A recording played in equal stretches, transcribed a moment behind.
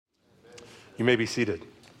You may be seated.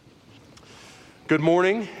 Good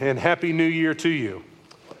morning and Happy New Year to you.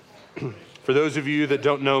 For those of you that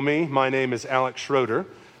don't know me, my name is Alex Schroeder.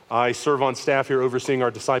 I serve on staff here overseeing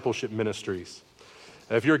our discipleship ministries.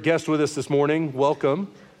 If you're a guest with us this morning,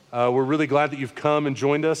 welcome. We're really glad that you've come and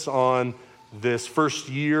joined us on this first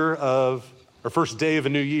day of a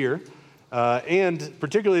new year. And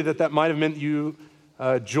particularly that might have meant you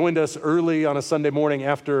joined us early on a Sunday morning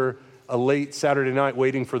after a late Saturday night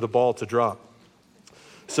waiting for the ball to drop.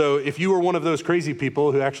 So if you were one of those crazy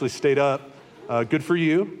people who actually stayed up, good for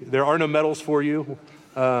you. There are no medals for you,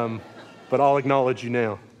 but I'll acknowledge you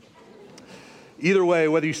now. Either way,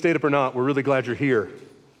 whether you stayed up or not, we're really glad you're here.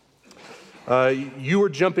 You are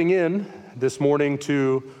jumping in this morning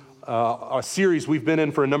to a series we've been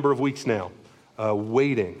in for a number of weeks now,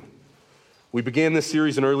 Waiting. We began this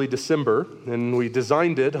series in early December, and we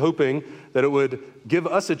designed it hoping that it would give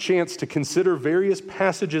us a chance to consider various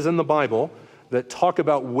passages in the Bible that talk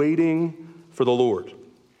about waiting for the Lord.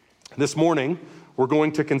 This morning, we're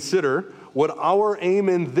going to consider what our aim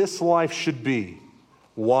in this life should be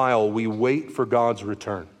while we wait for God's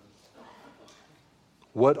return.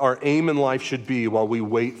 What our aim in life should be while we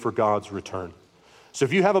wait for God's return. So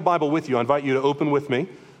if you have a Bible with you, I invite you to open with me.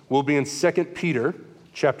 We'll be in 2 Peter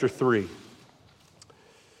chapter 3.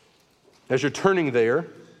 As you're turning there,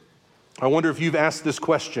 I wonder if you've asked this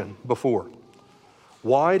question before.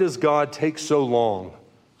 Why does God take so long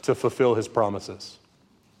to fulfill his promises?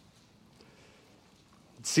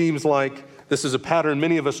 It seems like this is a pattern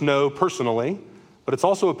many of us know personally, but it's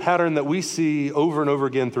also a pattern that we see over and over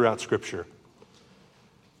again throughout Scripture.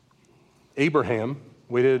 Abraham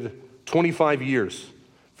waited 25 years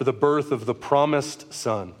for the birth of the promised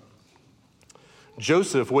son.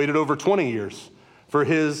 Joseph waited over 20 years for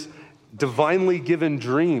his divinely given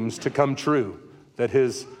dreams to come true, that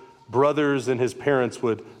his brothers and his parents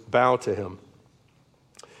would bow to him.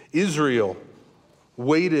 Israel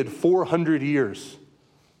waited 400 years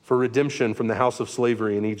for redemption from the house of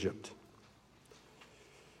slavery in Egypt.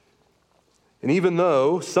 And even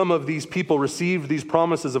though some of these people received these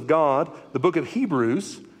promises of God, the book of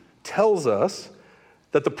Hebrews tells us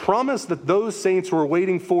that the promise that those saints were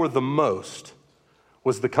waiting for the most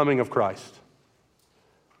was the coming of Christ.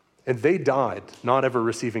 And they died not ever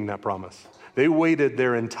receiving that promise. They waited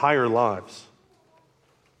their entire lives.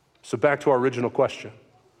 So back to our original question.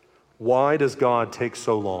 Why does God take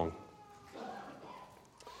so long?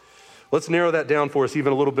 Let's narrow that down for us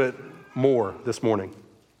even a little bit more this morning.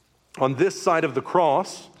 On this side of the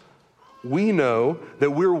cross, we know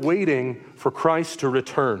that we're waiting for Christ to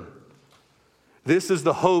return. This is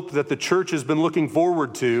the hope that the church has been looking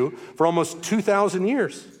forward to for almost 2,000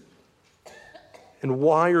 years. And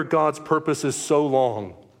why are God's purposes so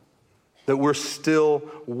long that we're still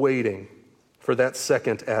waiting for that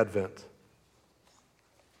second advent?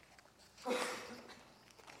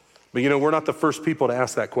 But we're not the first people to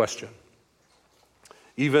ask that question.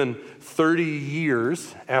 Even 30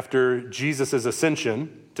 years after Jesus'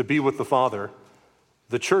 ascension to be with the Father,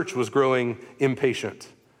 the church was growing impatient.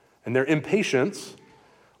 And their impatience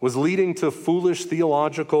was leading to foolish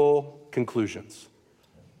theological conclusions.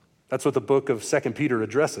 That's what the book of 2 Peter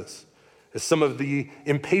addresses, is some of the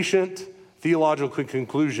impatient theological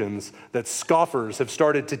conclusions that scoffers have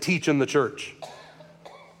started to teach in the church.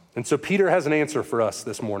 And so Peter has an answer for us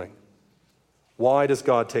this morning. Why does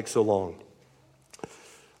God take so long?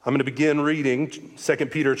 I'm going to begin reading 2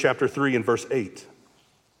 Peter chapter 3 and verse 8.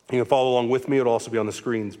 You can follow along with me. It'll also be on the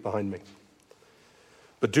screens behind me.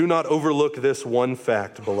 But do not overlook this one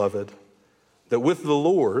fact, beloved, that with the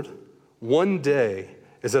Lord, one day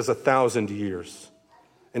is as 1,000 years,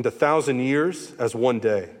 and 1,000 years as one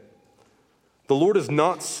day. The Lord is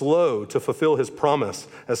not slow to fulfill his promise,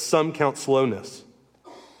 as some count slowness,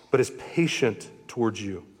 but is patient towards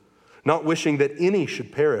you, not wishing that any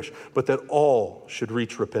should perish, but that all should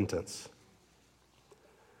reach repentance.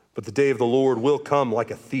 But the day of the Lord will come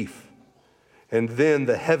like a thief, and then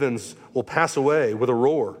the heavens will pass away with a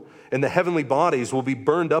roar, and the heavenly bodies will be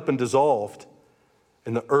burned up and dissolved,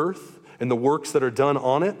 and the earth and the works that are done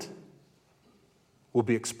on it will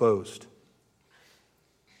be exposed.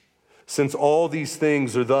 Since all these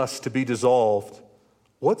things are thus to be dissolved,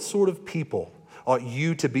 what sort of people ought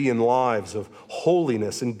you to be in lives of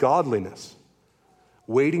holiness and godliness,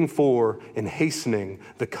 waiting for and hastening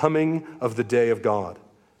the coming of the day of God,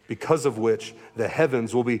 because of which the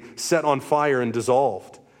heavens will be set on fire and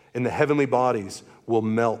dissolved, and the heavenly bodies will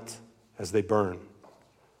melt as they burn.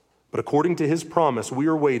 But according to his promise, we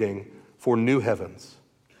are waiting for new heavens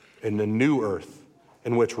and a new earth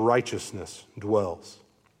in which righteousness dwells.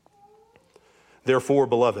 Therefore,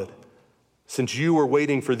 beloved, since you are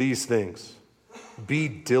waiting for these things, Be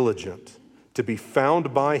diligent to be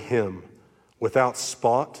found by him without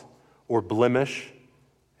spot or blemish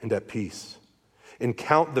and at peace. And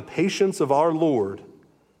count the patience of our Lord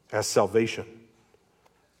as salvation.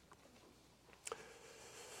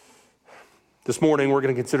 This morning, we're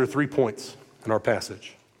going to consider 3 points in our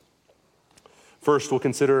passage. First, we'll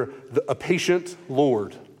consider a patient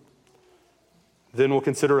Lord. Then we'll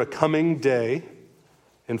consider a coming day.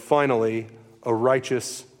 And finally, a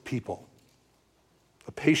righteous people.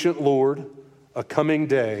 A patient Lord, a coming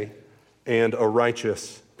day, and a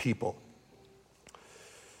righteous people.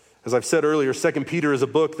 As I've said earlier, 2 Peter is a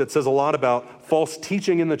book that says a lot about false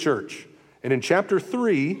teaching in the church. And in chapter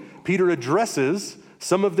 3, Peter addresses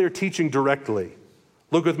some of their teaching directly.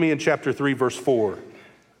 Look with me in chapter 3, verse 4.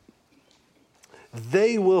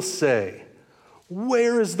 They will say,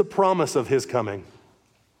 "Where is the promise of his coming?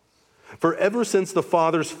 For ever since the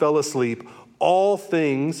fathers fell asleep, all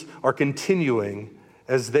things are continuing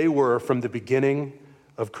as they were from the beginning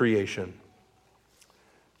of creation."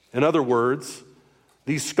 In other words,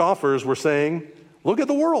 these scoffers were saying, look at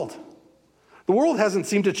the world. The world hasn't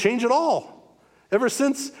seemed to change at all. Ever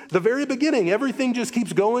since the very beginning, everything just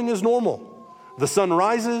keeps going as normal. The sun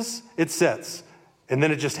rises, it sets, and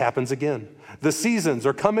then it just happens again. The seasons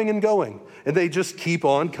are coming and going, and they just keep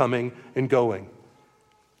on coming and going.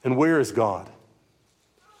 And where is God?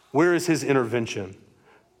 Where is his intervention?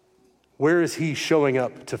 Where is he showing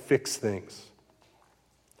up to fix things?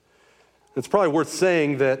 It's probably worth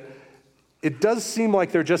saying that it does seem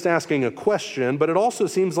like they're just asking a question, but it also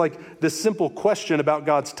seems like this simple question about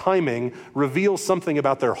God's timing reveals something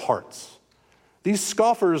about their hearts. These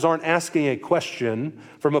scoffers aren't asking a question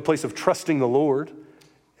from a place of trusting the Lord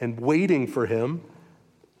and waiting for him.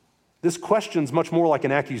 This question's much more like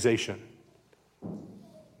an accusation.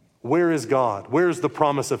 Where is God? Where is the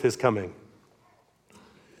promise of his coming?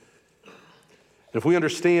 If we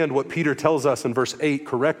understand what Peter tells us in verse 8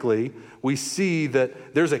 correctly, we see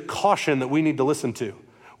that there's a caution that we need to listen to.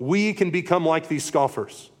 We can become like these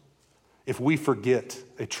scoffers if we forget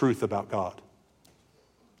a truth about God.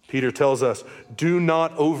 Peter tells us, do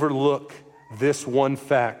not overlook this one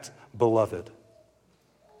fact, beloved.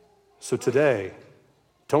 So today,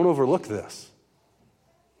 don't overlook this.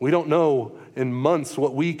 We don't know in months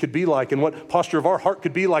what we could be like and what posture of our heart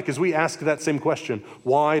could be like as we ask that same question.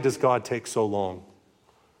 Why does God take so long?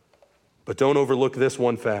 But don't overlook this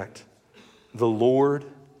one fact. The Lord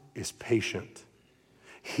is patient.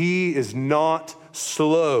 He is not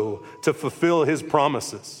slow to fulfill his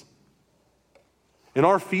promises. In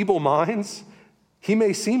our feeble minds, he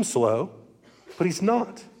may seem slow, but he's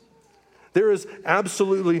not. There is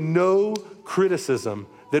absolutely no criticism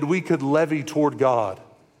that we could levy toward God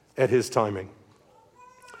at his timing.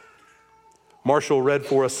 Marshall read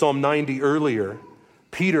for us Psalm 90 earlier.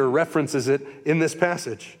 Peter references it in this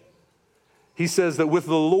passage. He says that with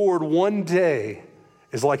the Lord, one day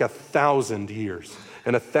is like 1,000 years,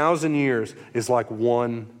 and 1,000 years is like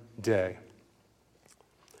one day.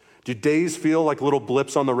 Do days feel like little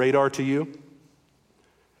blips on the radar to you?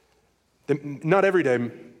 Not every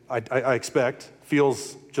day, I expect,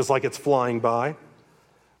 feels just like it's flying by.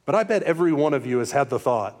 But I bet every one of you has had the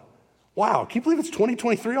thought, wow, can you believe it's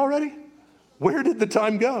 2023 already? Where did the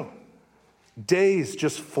time go? Days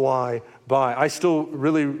just fly by. I still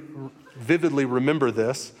really vividly remember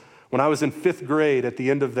this. When I was in 5th grade at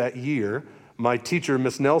the end of that year, my teacher,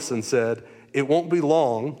 Miss Nelson, said, it won't be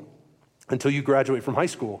long until you graduate from high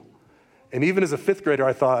school. And even as a 5th grader,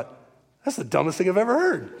 I thought, that's the dumbest thing I've ever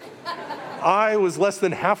heard. I was less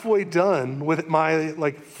than halfway done with my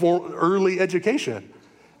early education.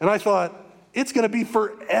 And I thought, it's going to be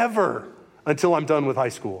forever until I'm done with high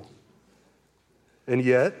school. And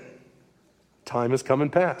yet, time has come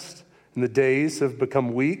and passed. And the days have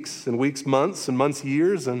become weeks, and weeks months, and months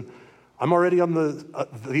years. And I'm already on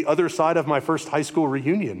the other side of my first high school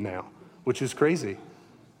reunion now, which is crazy.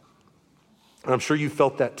 And I'm sure you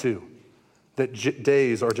felt that too, that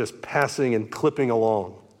days are just passing and clipping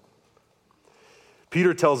along.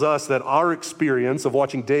 Peter tells us that our experience of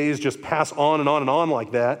watching days just pass on and on and on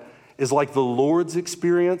like that is like the Lord's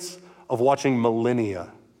experience of watching millennia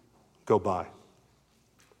go by.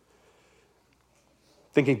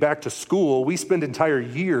 Thinking back to school, we spend entire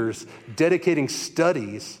years dedicating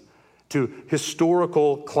studies to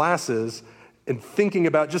historical classes and thinking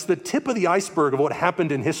about just the tip of the iceberg of what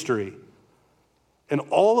happened in history. And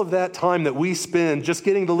all of that time that we spend just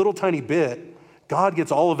getting the little tiny bit, God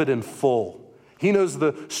gets all of it in full. He knows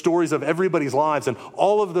the stories of everybody's lives, and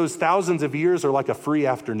all of those thousands of years are like a free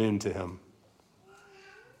afternoon to him.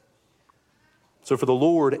 So for the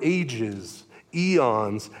Lord, ages,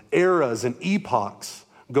 eons, eras, and epochs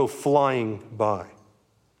go flying by.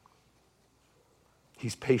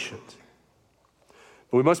 He's patient.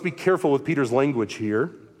 But we must be careful with Peter's language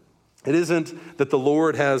here. It isn't that the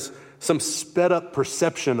Lord has some sped up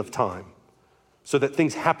perception of time so that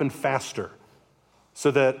things happen faster. So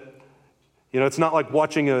that, it's not like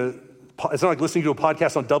it's not like listening to a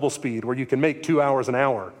podcast on double speed where you can make 2 hours an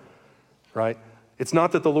hour, right? It's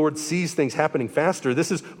not that the Lord sees things happening faster.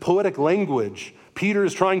 This is poetic language. Peter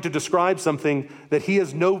is trying to describe something that he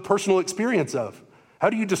has no personal experience of. How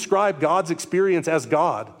do you describe God's experience as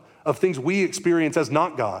God of things we experience as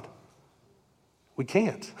not God? We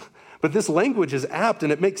can't. But this language is apt,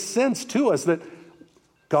 and it makes sense to us that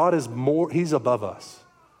God is he's above us.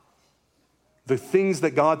 The things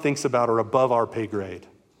that God thinks about are above our pay grade.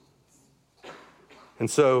 And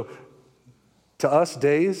so, to us,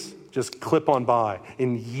 days just clip on by,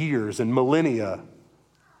 and years and millennia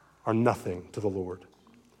are nothing to the Lord.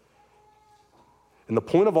 And the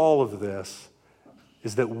point of all of this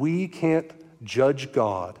is that we can't judge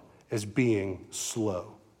God as being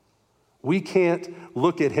slow. We can't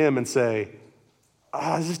look at him and say,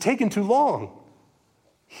 this is taking too long.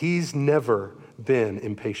 He's never been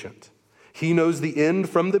impatient. He knows the end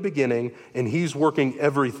from the beginning, and he's working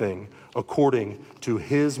everything according to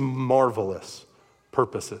his marvelous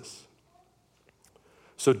purposes.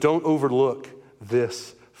 So don't overlook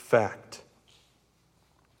this fact.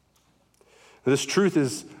 This truth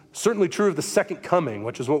is certainly true of the second coming,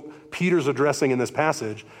 which is what Peter's addressing in this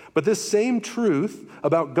passage. But this same truth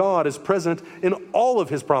about God is present in all of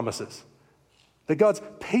his promises. That God's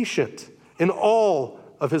patient in all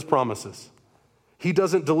of his promises. He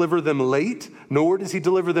doesn't deliver them late, nor does he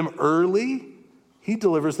deliver them early. He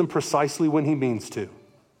delivers them precisely when he means to.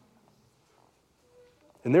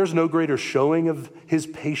 And there's no greater showing of his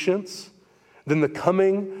patience than the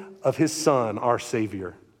coming of his Son, our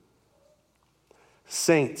Savior.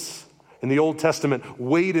 Saints in the Old Testament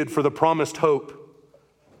waited for the promised hope,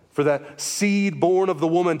 for that seed born of the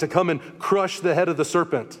woman to come and crush the head of the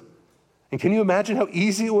serpent. And can you imagine how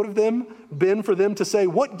easy it would have been for them to say,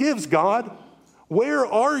 "What gives, God? Where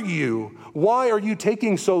are you? Why are you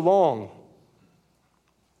taking so long?"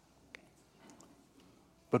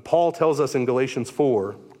 But Paul tells us in Galatians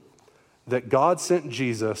 4 that God sent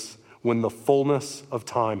Jesus when the fullness of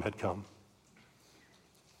time had come.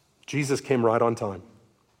 Jesus came right on time.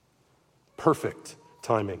 Perfect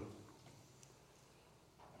timing.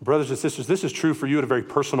 Brothers and sisters, this is true for you at a very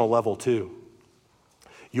personal level too.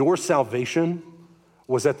 Your salvation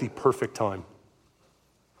was at the perfect time.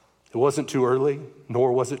 It wasn't too early,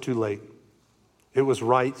 nor was it too late. It was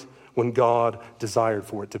right when God desired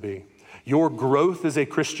for it to be. Your growth as a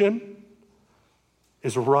Christian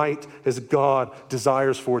is right as God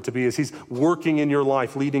desires for it to be, as he's working in your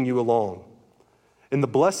life, leading you along. And the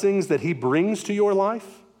blessings that he brings to your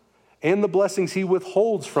life and the blessings he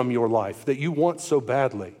withholds from your life that you want so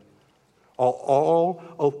badly are all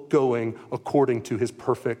going according to his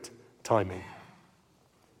perfect timing.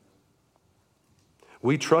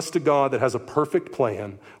 We trust a God that has a perfect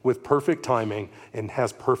plan with perfect timing and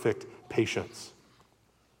has perfect patience.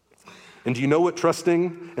 And do you know what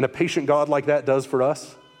trusting in a patient God like that does for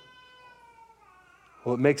us?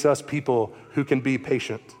 Well, it makes us people who can be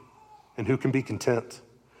patient and who can be content.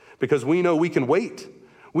 Because we know we can wait.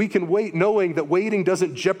 We can wait knowing that waiting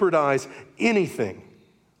doesn't jeopardize anything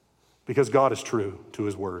because God is true to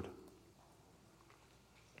his word.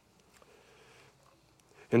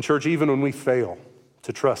 In church, even when we fail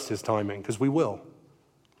to trust his timing, because we'll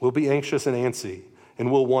be anxious and antsy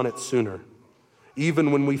and we'll want it sooner.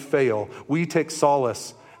 Even when we fail, we take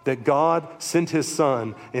solace that God sent his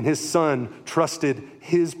Son, and his Son trusted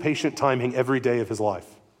his patient timing every day of his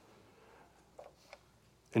life.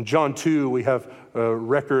 In John 2, we have a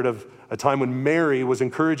record of a time when Mary was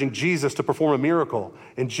encouraging Jesus to perform a miracle,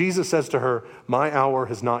 and Jesus says to her, "My hour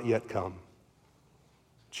has not yet come."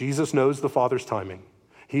 Jesus knows the Father's timing.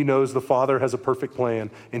 He knows the Father has a perfect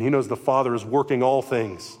plan, and he knows the Father is working all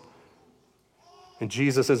things. And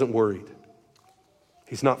Jesus isn't worried.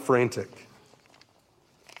 He's not frantic.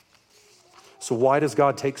 So why does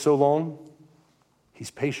God take so long?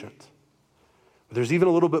 He's patient. But there's even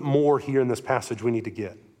a little bit more here in this passage we need to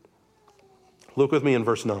get. Look with me in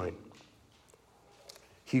verse 9.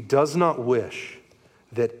 He does not wish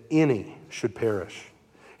that any should perish.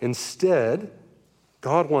 Instead,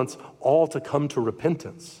 God wants all to come to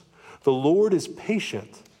repentance. The Lord is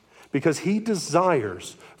patient because he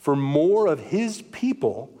desires for more of his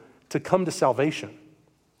people to come to salvation.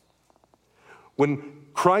 When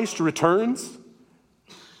Christ returns,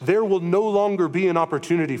 there will no longer be an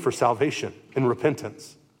opportunity for salvation and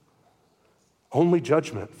repentance. Only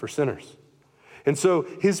judgment for sinners. And so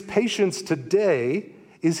his patience today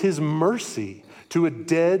is his mercy to a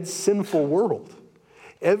dead, sinful world.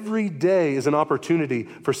 Every day is an opportunity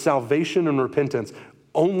for salvation and repentance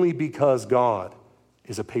only because God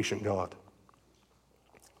is a patient God.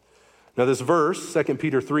 Now this verse, 2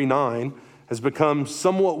 Peter 3:9, has become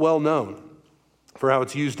somewhat well known for how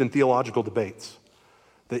it's used in theological debates.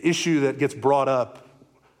 The issue that gets brought up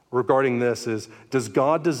regarding this is, does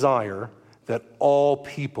God desire that all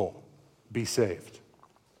people be saved?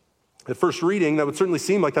 At first reading, that would certainly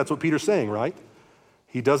seem like that's what Peter's saying, right?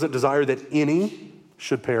 He doesn't desire that any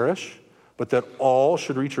should perish, but that all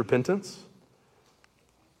should reach repentance.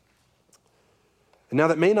 And now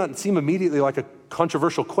that may not seem immediately like a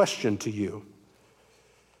controversial question to you,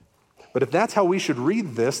 but if that's how we should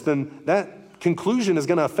read this, then that conclusion is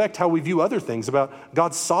going to affect how we view other things about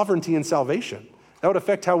God's sovereignty and salvation. That would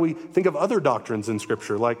affect how we think of other doctrines in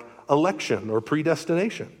Scripture, like election or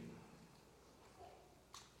predestination.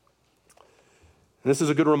 And this is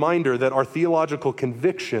a good reminder that our theological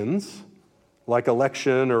convictions, like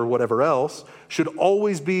election or whatever else, should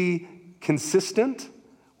always be consistent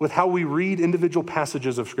with how we read individual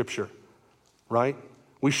passages of Scripture, right?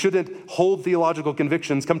 We shouldn't hold theological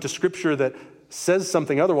convictions, come to Scripture that says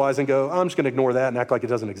something otherwise and go, I'm just going to ignore that and act like it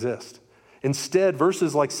doesn't exist. Instead,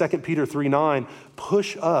 verses like 2 Peter 3:9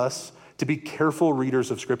 push us to be careful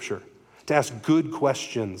readers of Scripture, to ask good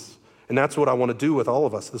questions. And that's what I want to do with all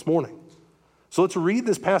of us this morning. So let's read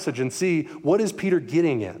this passage and see, what is Peter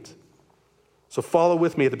getting at? So follow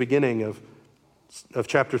with me at the beginning of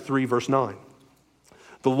chapter 3, verse 9.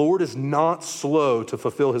 The Lord is not slow to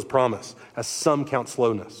fulfill his promise, as some count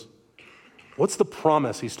slowness. What's the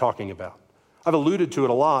promise he's talking about? I've alluded to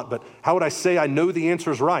it a lot, but how would I say I know the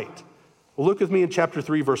answer is right? Well, look with me in chapter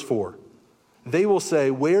 3, verse 4. They will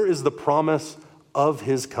say, where is the promise of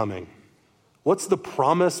his coming? What's the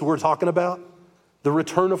promise we're talking about? The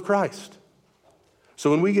return of Christ.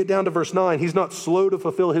 So when we get down to verse 9, he's not slow to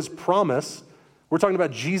fulfill his promise. We're talking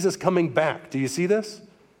about Jesus coming back. Do you see this?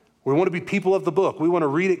 We want to be people of the book. We want to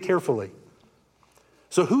read it carefully.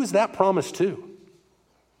 So who is that promise to?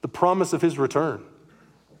 The promise of his return.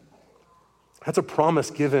 That's a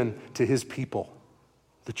promise given to his people,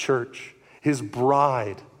 the church, his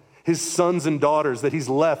bride, his sons and daughters that he's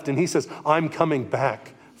left. And he says, I'm coming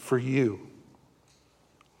back for you.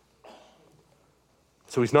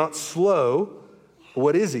 So he's not slow.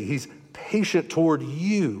 What is he? He's patient toward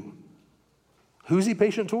you. Who's he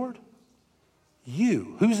patient toward?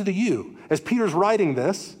 You. Who's the you? As Peter's writing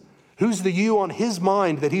this, who's the you on his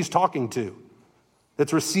mind that he's talking to,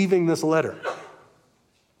 that's receiving this letter?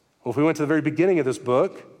 Well, if we went to the very beginning of this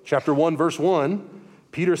book, chapter 1, verse 1,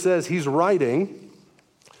 Peter says he's writing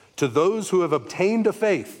to those who have obtained a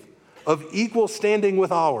faith of equal standing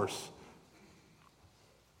with ours.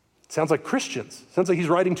 It sounds like Christians. It sounds like he's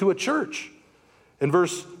writing to a church. In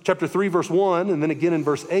chapter 3, verse 1, and then again in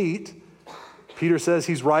verse 8, Peter says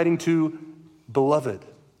he's writing to beloved.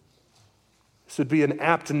 This would be an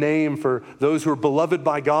apt name for those who are beloved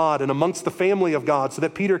by God and amongst the family of God, so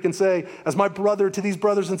that Peter can say, as my brother to these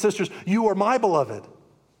brothers and sisters, you are my beloved.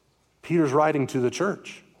 Peter's writing to the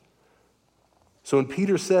church. So when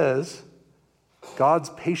Peter says, God's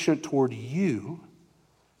patient toward you,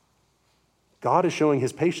 God is showing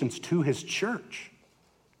his patience to his church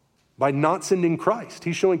by not sending Christ.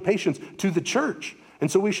 He's showing patience to the church. And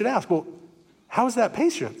so we should ask, well, how is that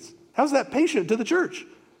patience? How's that patient to the church?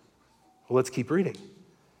 Well, let's keep reading.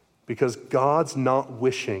 Because God's not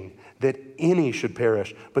wishing that any should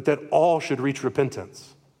perish, but that all should reach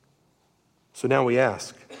repentance. So now we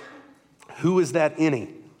ask, who is that any?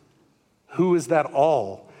 Who is that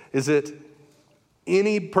all? Is it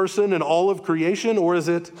any person in all of creation, or is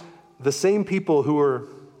it the same people who are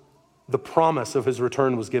the promise of his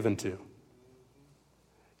return was given to?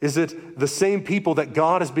 Is it the same people that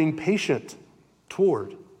God is being patient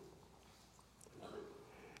toward?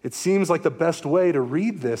 It seems like the best way to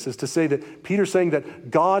read this is to say that Peter's saying that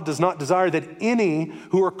God does not desire that any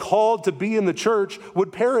who are called to be in the church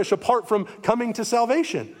would perish apart from coming to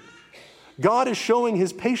salvation. God is showing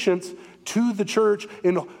his patience to the church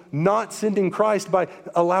in not sending Christ by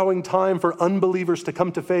allowing time for unbelievers to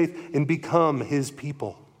come to faith and become his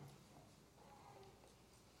people.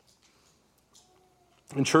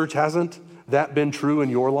 And church, hasn't that been true in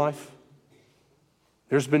your life?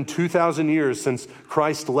 There's been 2,000 years since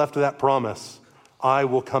Christ left that promise, I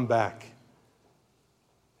will come back.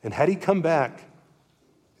 And had he come back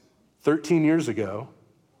 13 years ago,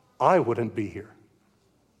 I wouldn't be here.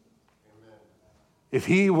 Amen. If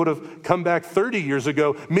he would have come back 30 years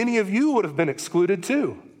ago, many of you would have been excluded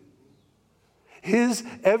too. His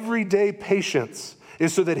everyday patience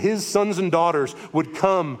is so that his sons and daughters would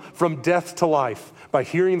come from death to life by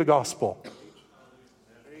hearing the gospel.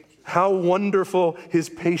 How wonderful his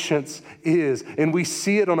patience is. And we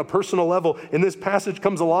see it on a personal level. And this passage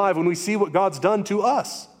comes alive when we see what God's done to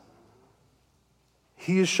us.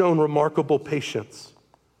 He has shown remarkable patience.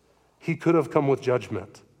 He could have come with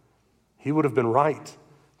judgment. He would have been right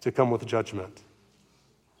to come with judgment.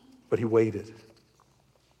 But he waited.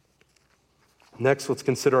 Next, let's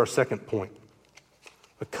consider our second point,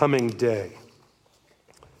 a coming day.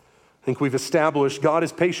 I think we've established God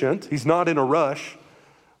is patient. He's not in a rush.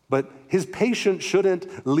 But his patience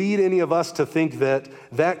shouldn't lead any of us to think that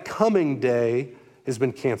that coming day has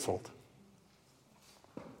been canceled.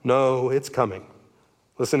 No, it's coming.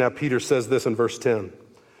 Listen how Peter says this in verse 10.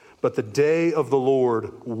 But the day of the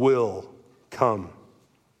Lord will come.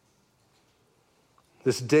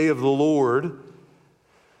 This day of the Lord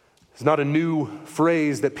is not a new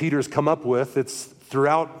phrase that Peter's come up with. It's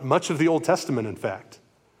throughout much of the Old Testament, in fact.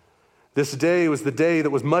 This day was the day that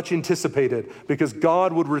was much anticipated because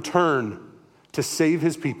God would return to save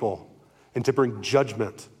his people and to bring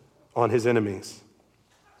judgment on his enemies.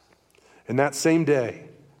 And that same day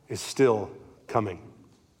is still coming.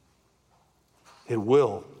 It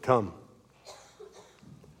will come.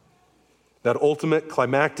 That ultimate,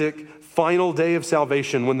 climactic, final day of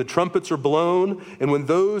salvation when the trumpets are blown and when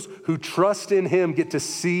those who trust in him get to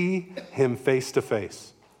see him face to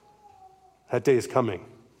face. That day is coming,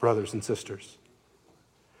 brothers and sisters.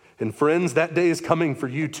 And friends, that day is coming for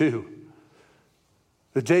you too.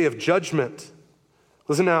 The day of judgment.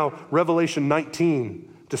 Listen how Revelation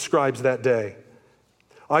 19 describes that day.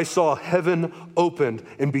 I saw heaven opened,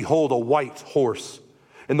 and behold, a white horse.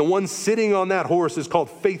 And the one sitting on that horse is called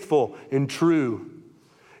Faithful and True.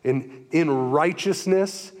 And in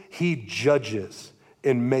righteousness, he judges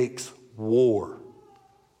and makes war.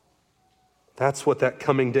 That's what that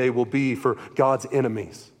coming day will be for God's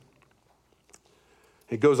enemies.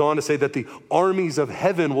 It goes on to say that the armies of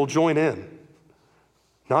heaven will join in.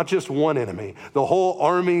 Not just one enemy. The whole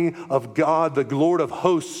army of God, the Lord of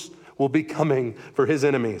hosts, will be coming for his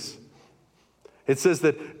enemies. It says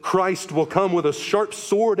that Christ will come with a sharp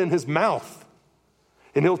sword in his mouth,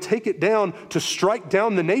 and he'll take it down to strike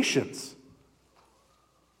down the nations.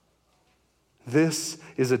 This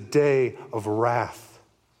is a day of wrath.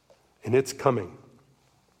 And it's coming.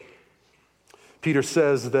 Peter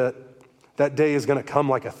says that that day is going to come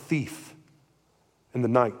like a thief in the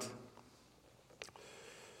night.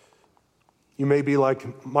 You may be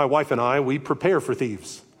like my wife and I, we prepare for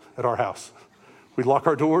thieves at our house. We lock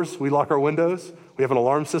our doors, we lock our windows, we have an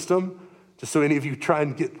alarm system, just so any of you try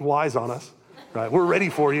and get wise on us, right? We're ready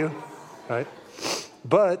for you, right?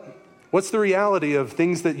 But what's the reality of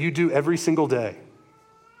things that you do every single day?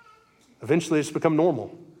 Eventually it's become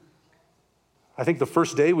normal. I think the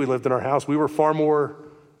first day we lived in our house, we were far more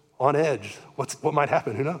on edge. What might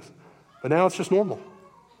happen? Who knows? But now it's just normal.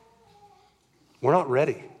 We're not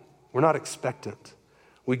ready. We're not expectant.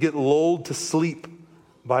 We get lulled to sleep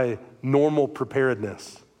by normal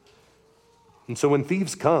preparedness. And so when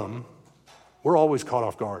thieves come, we're always caught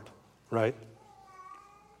off guard, right?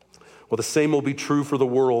 Well, the same will be true for the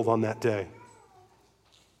world on that day.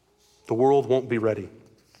 The world won't be ready.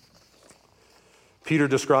 Peter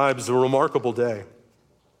describes a remarkable day,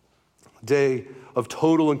 a day of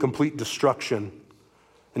total and complete destruction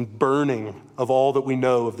and burning of all that we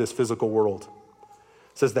know of this physical world.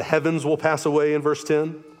 It says the heavens will pass away in verse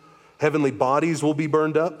 10. Heavenly bodies will be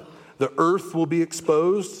burned up. The earth will be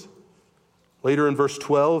exposed. Later in verse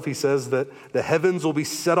 12, he says that the heavens will be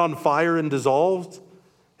set on fire and dissolved.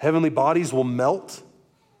 Heavenly bodies will melt.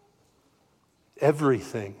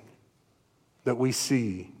 Everything that we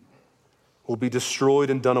see will be destroyed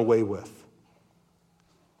and done away with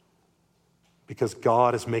because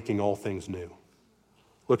God is making all things new.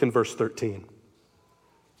 Look in verse 13.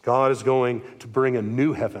 God is going to bring a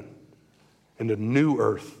new heaven and a new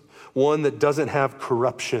earth, one that doesn't have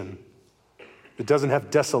corruption, that doesn't have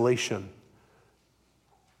desolation.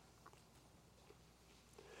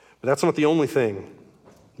 But that's not the only thing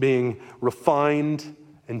being refined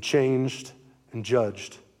and changed and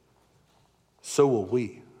judged. So will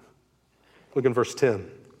we. Look in verse 10,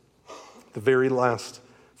 the very last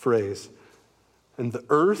phrase. And the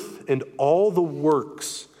earth and all the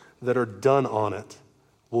works that are done on it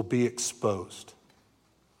will be exposed.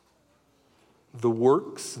 The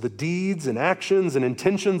works, the deeds and actions and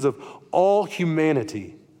intentions of all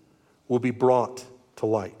humanity will be brought to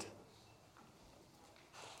light.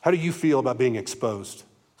 How do you feel about being exposed?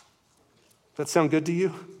 Does that sound good to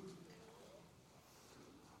you?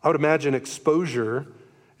 I would imagine exposure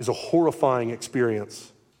is a horrifying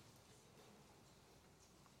experience.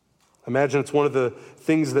 Imagine it's one of the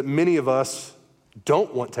things that many of us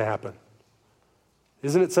don't want to happen.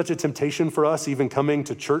 Isn't it such a temptation for us, even coming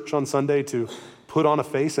to church on Sunday, to put on a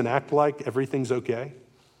face and act like everything's okay?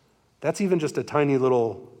 That's even just a tiny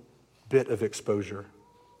little bit of exposure.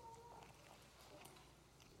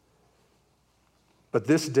 But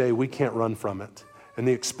this day, we can't run from it. And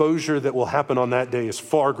the exposure that will happen on that day is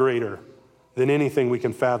far greater than anything we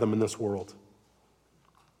can fathom in this world.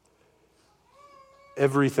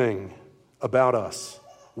 Everything about us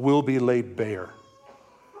will be laid bare.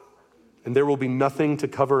 And there will be nothing to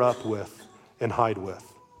cover up with and hide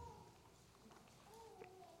with.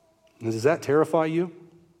 And does that terrify you?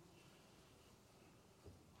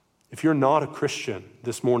 If you're not a Christian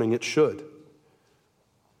this morning, it should.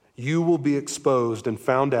 You will be exposed and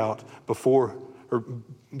found out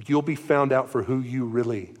you'll be found out for who you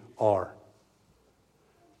really are.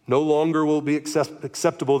 No longer will it be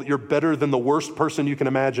acceptable that you're better than the worst person you can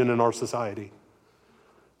imagine in our society.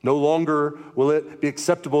 No longer will it be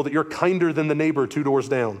acceptable that you're kinder than the neighbor 2 doors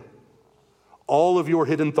down. All of your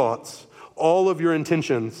hidden thoughts, all of your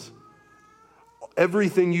intentions,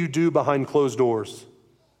 everything you do behind closed doors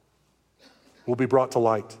will be brought to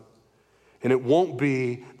light. And it won't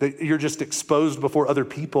be that you're just exposed before other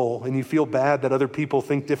people and you feel bad that other people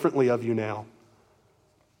think differently of you now.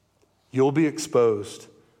 You'll be exposed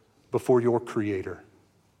before your Creator.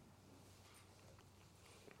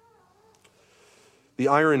 The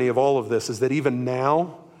irony of all of this is that even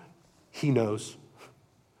now, He knows.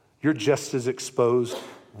 You're just as exposed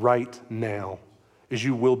right now as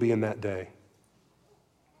you will be in that day.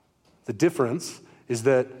 The difference is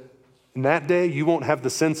that in that day, you won't have the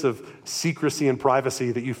sense of secrecy and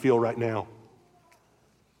privacy that you feel right now.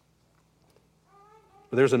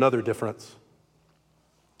 But there's another difference.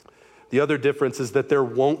 The other difference is that there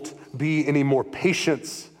won't be any more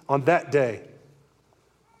patience on that day.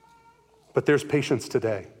 But there's patience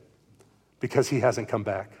today because He hasn't come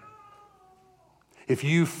back. If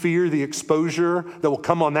you fear the exposure that will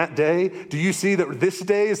come on that day, do you see that this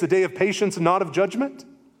day is the day of patience and not of judgment?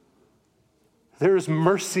 There is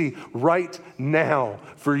mercy right now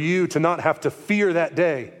for you to not have to fear that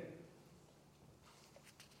day.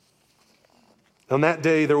 On that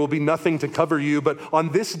day, there will be nothing to cover you, but on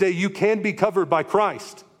this day, you can be covered by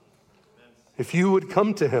Christ. If you would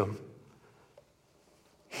come to Him,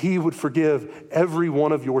 He would forgive every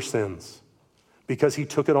one of your sins because He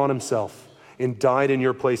took it on Himself and died in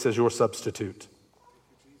your place as your substitute.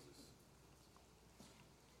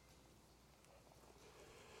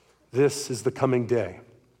 This is the coming day.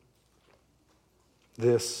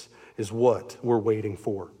 This is what we're waiting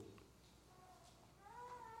for.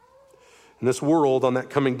 And this world on that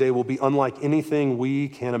coming day will be unlike anything we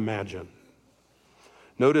can imagine.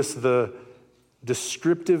 Notice the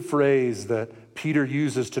descriptive phrase that Peter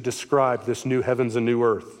uses to describe this new heavens and new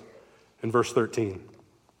earth in verse 13.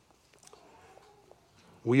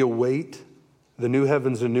 We await the new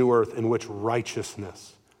heavens and new earth in which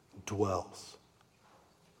righteousness dwells.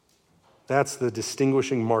 That's the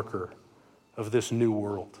distinguishing marker of this new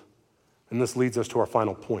world. And this leads us to our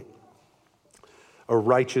final point. A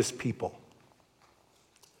righteous people.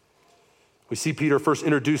 We see Peter first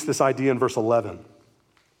introduce this idea in verse 11.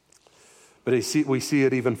 But we see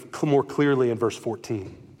it even more clearly in verse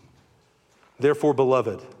 14. Therefore,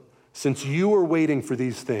 beloved, since you are waiting for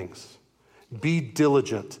these things, be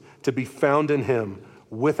diligent to be found in Him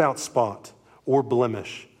without spot or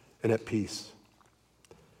blemish and at peace.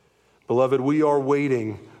 Beloved, we are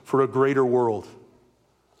waiting for a greater world.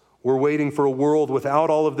 We're waiting for a world without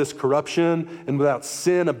all of this corruption and without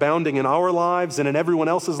sin abounding in our lives and in everyone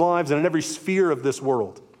else's lives and in every sphere of this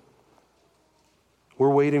world.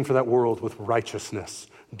 We're waiting for that world with righteousness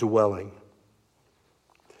dwelling.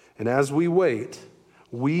 And as we wait,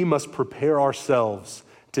 we must prepare ourselves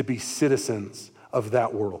to be citizens of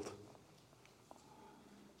that world.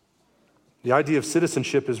 The idea of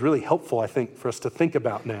citizenship is really helpful, I think, for us to think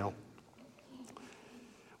about now.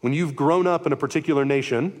 When you've grown up in a particular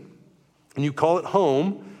nation and you call it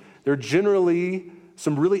home, there are generally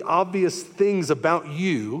some really obvious things about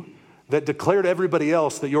you that declare to everybody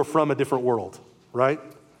else that you're from a different world, right?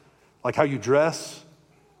 Like how you dress,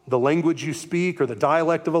 the language you speak or the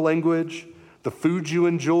dialect of a language, the food you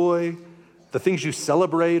enjoy, the things you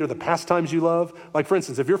celebrate or the pastimes you love. Like for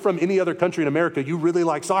instance, if you're from any other country in America, you really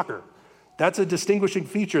like soccer. That's a distinguishing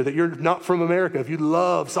feature that you're not from America if you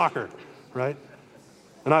love soccer, right?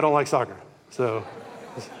 And I don't like soccer, so,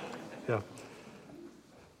 yeah.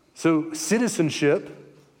 So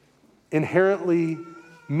citizenship inherently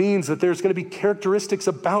means that there's going to be characteristics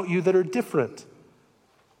about you that are different.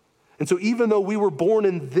 And so even though we were born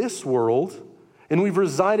in this world and we've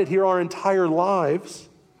resided here our entire lives,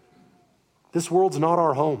 this world's not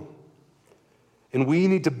our home. And we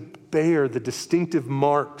need to bear the distinctive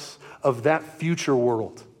marks of that future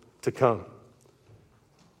world to come.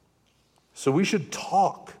 So we should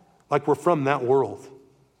talk like we're from that world.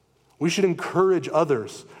 We should encourage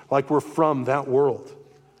others like we're from that world.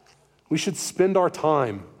 We should spend our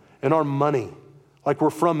time and our money like we're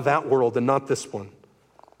from that world and not this one.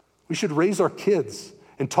 We should raise our kids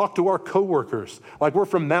and talk to our coworkers like we're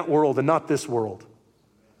from that world and not this world.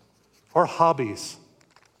 Our hobbies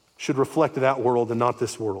should reflect that world and not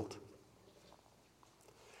this world.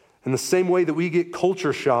 In the same way that we get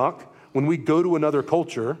culture shock when we go to another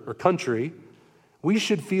culture or country, we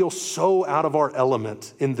should feel so out of our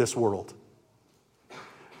element in this world.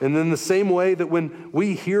 And in the same way that when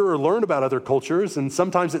we hear or learn about other cultures, and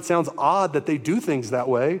sometimes it sounds odd that they do things that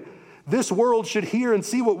way, this world should hear and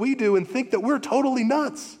see what we do and think that we're totally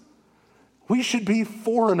nuts. We should be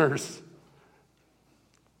foreigners.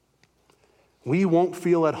 We won't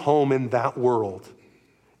feel at home in that world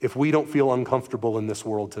if we don't feel uncomfortable in this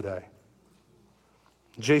world today.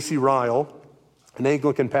 J.C. Ryle, an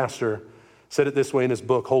Anglican pastor, said it this way in his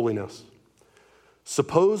book, Holiness.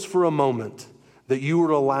 Suppose for a moment that you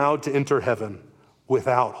were allowed to enter heaven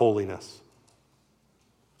without holiness.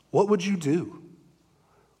 What would you do?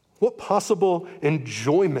 What possible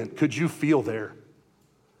enjoyment could you feel there?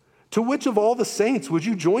 To which of all the saints would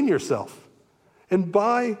you join yourself? And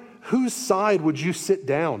by whose side would you sit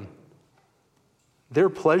down? Their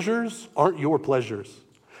pleasures aren't your pleasures.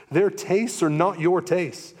 Their tastes are not your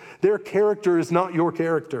tastes. Their character is not your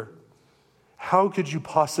character. How could you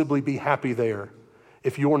possibly be happy there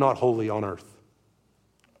if you're not holy on earth?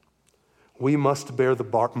 We must bear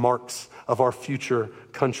the marks of our future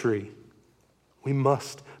country. We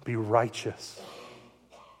must be righteous.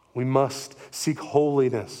 We must seek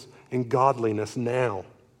holiness and godliness now.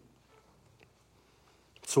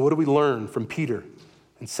 So what do we learn from Peter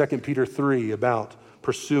in 2 Peter 3 about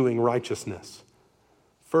pursuing righteousness?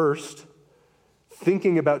 First,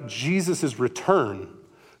 thinking about Jesus' return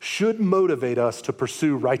should motivate us to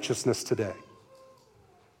pursue righteousness today.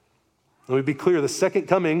 Let me be clear, the second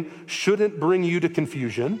coming shouldn't bring you to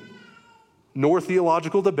confusion, nor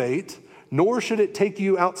theological debate, nor should it take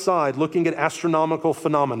you outside looking at astronomical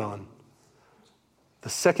phenomenon. The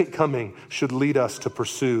second coming should lead us to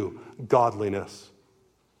pursue godliness.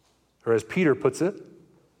 Or as Peter puts it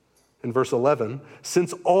in verse 11,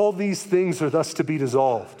 since all these things are thus to be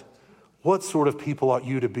dissolved, what sort of people ought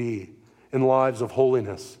you to be in lives of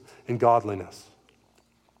holiness and godliness?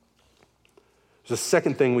 There's a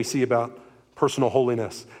second thing we see about personal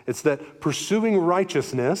holiness. It's that pursuing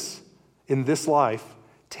righteousness in this life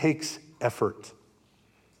takes effort.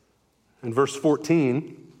 In verse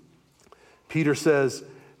 14, Peter says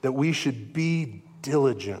that we should be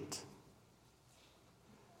diligent.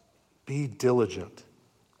 Be diligent.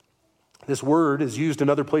 This word is used in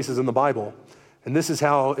other places in the Bible, and this is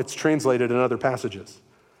how it's translated in other passages.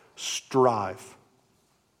 Strive.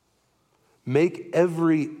 Make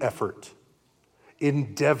every effort.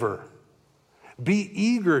 Endeavor. Be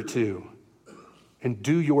eager to, and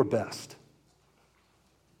do your best.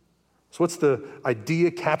 So what's the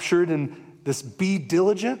idea captured in this be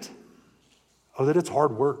diligent? Oh, that it's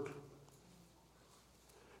hard work.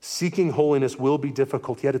 Seeking holiness will be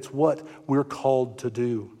difficult, yet it's what we're called to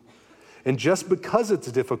do. And just because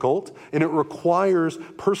it's difficult and it requires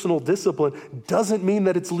personal discipline doesn't mean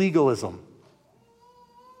that it's legalism.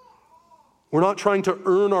 We're not trying to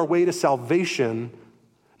earn our way to salvation.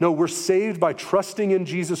 No, we're saved by trusting in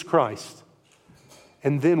Jesus Christ.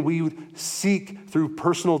 And then we seek through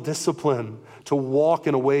personal discipline to walk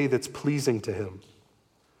in a way that's pleasing to Him.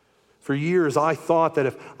 For years, I thought that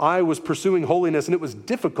if I was pursuing holiness and it was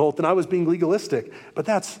difficult, then I was being legalistic. But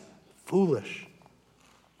that's foolish.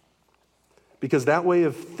 Because that way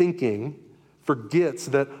of thinking forgets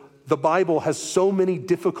that the Bible has so many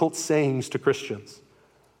difficult sayings to Christians.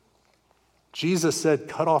 Jesus said,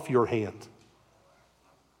 cut off your hand.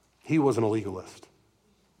 He wasn't a legalist.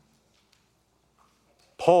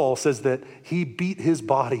 Paul says that he beat his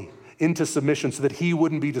body into submission so that he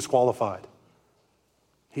wouldn't be disqualified.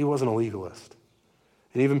 He wasn't a legalist.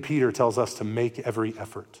 And even Peter tells us to make every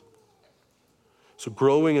effort. So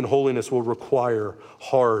growing in holiness will require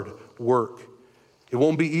hard work. It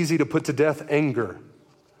won't be easy to put to death anger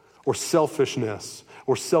or selfishness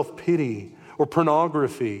or self-pity or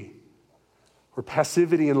pornography or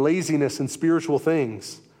passivity and laziness in spiritual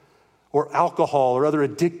things or alcohol or other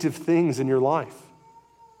addictive things in your life.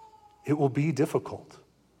 It will be difficult.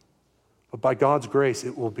 But by God's grace,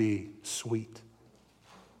 it will be sweet.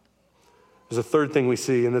 There's a third thing we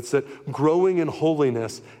see, and it's that growing in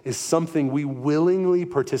holiness is something we willingly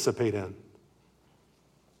participate in.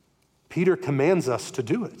 Peter commands us to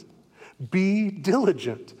do it. Be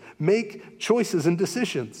diligent. Make choices and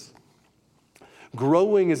decisions.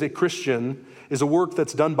 Growing as a Christian is a work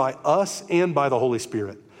that's done by us and by the Holy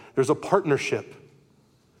Spirit. There's a partnership.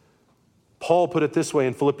 Paul put it this way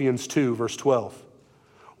in Philippians 2, verse 12.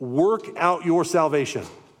 Work out your salvation.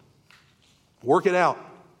 Work it out.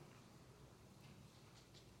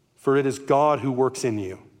 For it is God who works in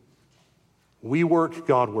you. We work,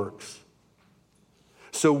 God works.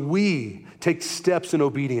 So we take steps in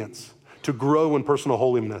obedience to grow in personal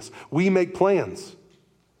holiness. We make plans.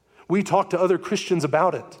 We talk to other Christians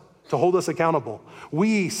about it to hold us accountable.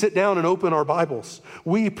 We sit down and open our Bibles.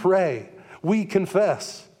 We pray. We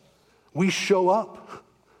confess. We show up.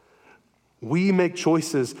 We make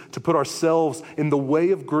choices to put ourselves in the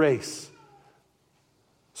way of grace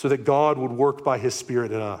so that God would work by his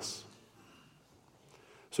Spirit in us.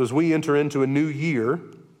 So as we enter into a new year,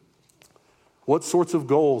 what sorts of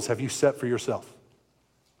goals have you set for yourself?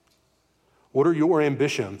 What are your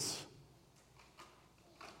ambitions?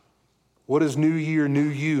 What does new year, new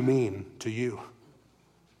you mean to you?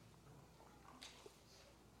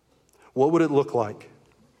 What would it look like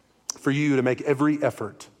for you to make every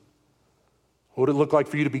effort? What would it look like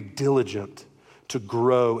for you to be diligent to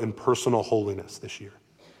grow in personal holiness this year?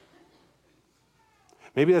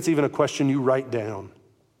 Maybe that's even a question you write down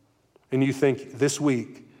and you think this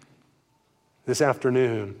week, this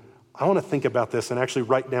afternoon, I want to think about this and actually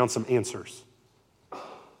write down some answers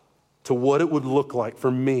to what it would look like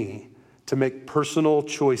for me to make personal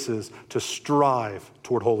choices to strive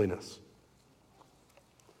toward holiness.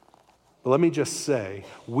 But let me just say,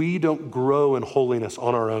 we don't grow in holiness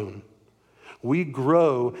on our own. We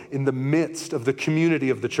grow in the midst of the community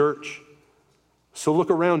of the church. So look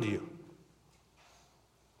around you,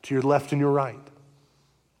 to your left and your right.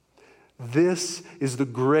 This is the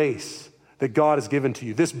grace that God has given to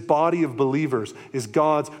you. This body of believers is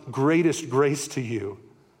God's greatest grace to you.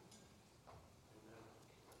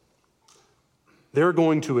 They're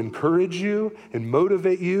going to encourage you and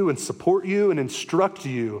motivate you and support you and instruct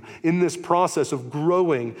you in this process of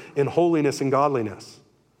growing in holiness and godliness.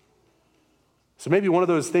 So maybe one of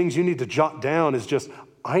those things you need to jot down is just,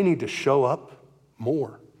 I need to show up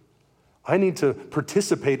more. I need to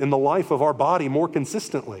participate in the life of our body more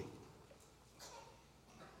consistently.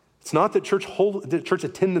 It's not that church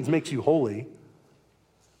attendance makes you holy,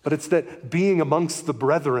 but it's that being amongst the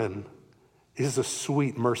brethren is a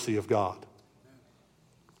sweet mercy of God.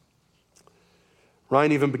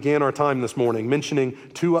 Ryan even began our time this morning mentioning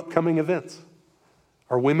 2 upcoming events: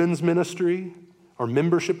 our women's ministry, our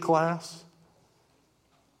membership class.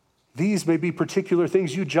 These may be particular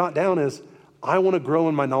things you jot down as, I want to grow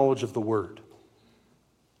in my knowledge of the Word.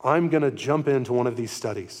 I'm going to jump into one of these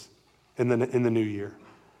studies in the new year.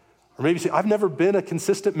 Or maybe say, I've never been a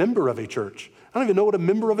consistent member of a church. I don't even know what a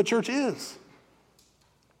member of a church is.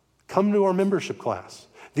 Come to our membership class.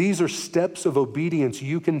 These are steps of obedience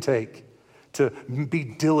you can take to be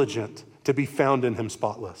diligent, to be found in him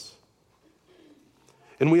spotless.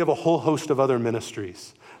 And we have a whole host of other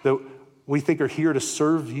ministries that we think are here to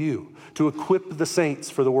serve you, to equip the saints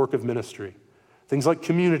for the work of ministry. Things like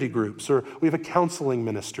community groups, or we have a counseling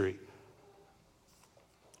ministry.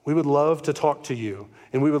 We would love to talk to you,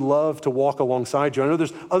 and we would love to walk alongside you. I know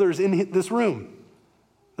there's others in this room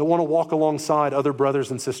that want to walk alongside other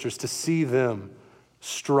brothers and sisters to see them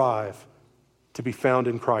strive to be found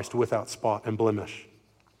in Christ without spot and blemish.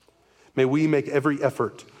 May we make every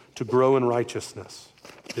effort to grow in righteousness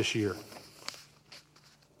this year.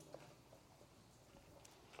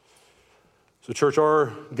 So, church,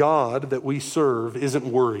 our God that we serve isn't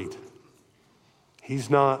worried. He's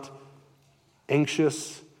not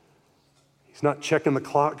anxious. He's not checking the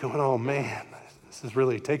clock going, oh man, this is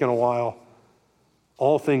really taking a while.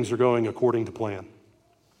 All things are going according to plan.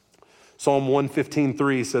 Psalm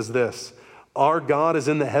 115:3 says this, our God is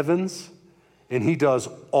in the heavens and he does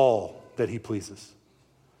all that he pleases.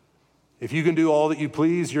 If you can do all that you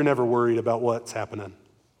please, you're never worried about what's happening.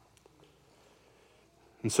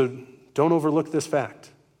 And so don't overlook this fact.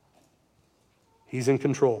 He's in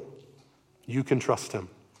control. You can trust him.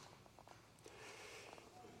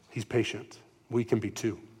 He's patient. We can be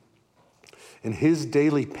too. And his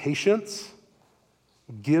daily patience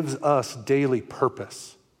gives us daily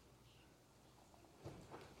purpose.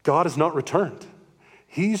 God has not returned.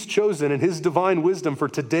 He's chosen in his divine wisdom for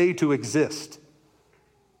today to exist.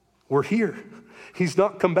 We're here. He's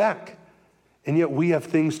not come back. And yet we have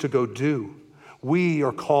things to go do. We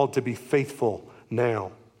are called to be faithful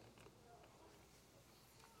now.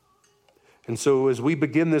 And so as we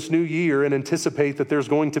begin this new year and anticipate that there's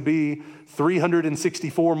going to be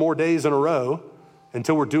 364 more days in a row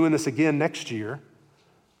until we're doing this again next year,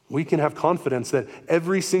 we can have confidence that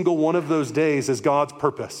every single one of those days is God's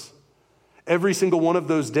purpose. Every single one of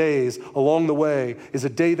those days along the way is a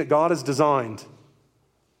day that God has designed,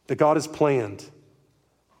 that God has planned,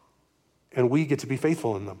 and we get to be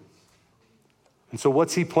faithful in them. And so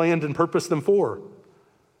what's he planned and purposed them for?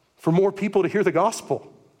 For more people to hear the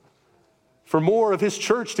gospel, for more of his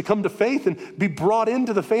church to come to faith and be brought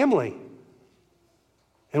into the family.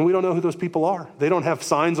 And we don't know who those people are. They don't have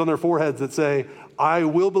signs on their foreheads that say, I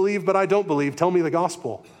will believe, but I don't believe. Tell me the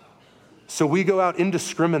gospel. So we go out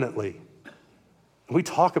indiscriminately. And we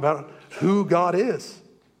talk about who God is.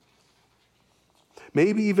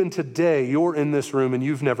 Maybe even today you're in this room and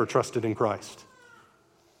you've never trusted in Christ.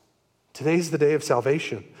 Today's the day of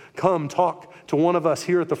salvation. Come talk to one of us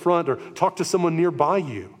here at the front or talk to someone nearby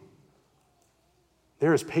you.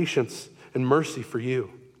 There is patience and mercy for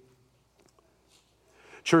you.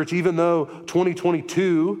 Church, even though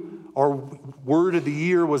 2022, our word of the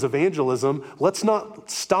year was evangelism, let's not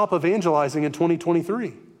stop evangelizing in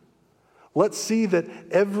 2023. Let's see that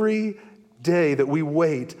every day that we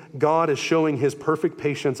wait, God is showing his perfect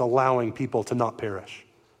patience, allowing people to not perish.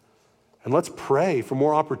 And let's pray for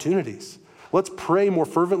more opportunities. Let's pray more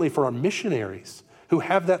fervently for our missionaries who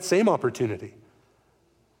have that same opportunity.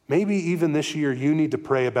 Maybe even this year you need to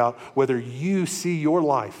pray about whether you see your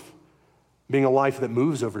life being a life that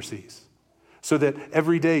moves overseas, so that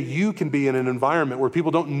every day you can be in an environment where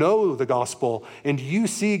people don't know the gospel and you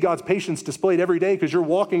see God's patience displayed every day because you're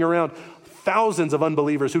walking around thousands of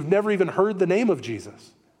unbelievers who've never even heard the name of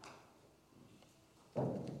Jesus.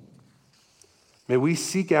 May we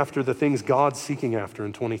seek after the things God's seeking after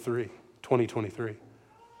in 2023,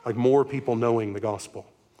 like more people knowing the gospel.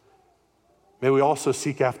 May we also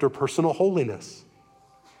seek after personal holiness.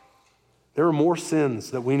 There are more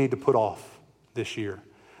sins that we need to put off this year.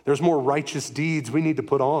 There's more righteous deeds we need to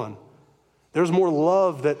put on. There's more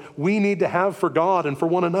love that we need to have for God and for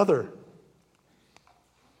one another.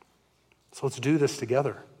 So let's do this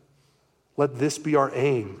together. Let this be our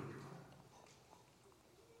aim.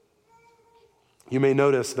 You may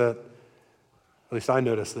notice that, at least I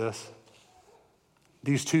noticed this,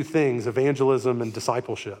 these two things, evangelism and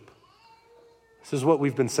discipleship. This is what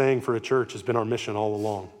we've been saying for a church, has been our mission all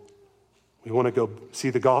along. We want to go see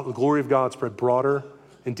the glory of God spread broader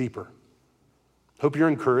and deeper. Hope you're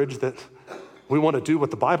encouraged that we want to do what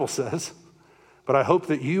the Bible says, but I hope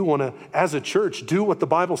that you want to, as a church, do what the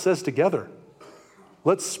Bible says together.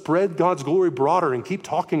 Let's spread God's glory broader and keep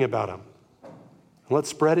talking about him. And let's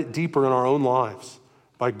spread it deeper in our own lives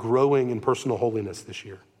by growing in personal holiness this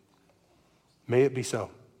year. May it be so.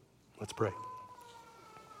 Let's pray.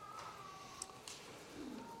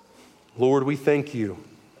 Lord, we thank you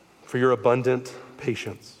for your abundant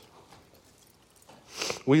patience.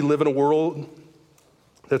 We live in a world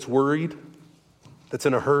that's worried, that's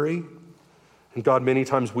in a hurry, and God, many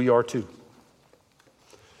times we are too.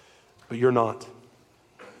 But you're not.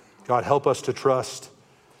 God, help us to trust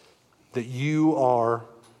that you are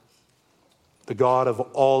the God of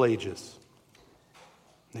all ages,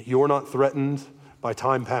 that you're not threatened by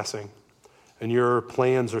time passing, and your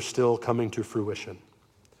plans are still coming to fruition.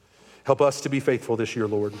 Help us to be faithful this year,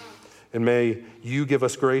 Lord. And may you give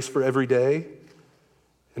us grace for every day,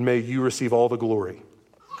 and may you receive all the glory.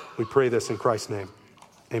 We pray this in Christ's name.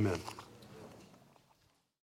 Amen.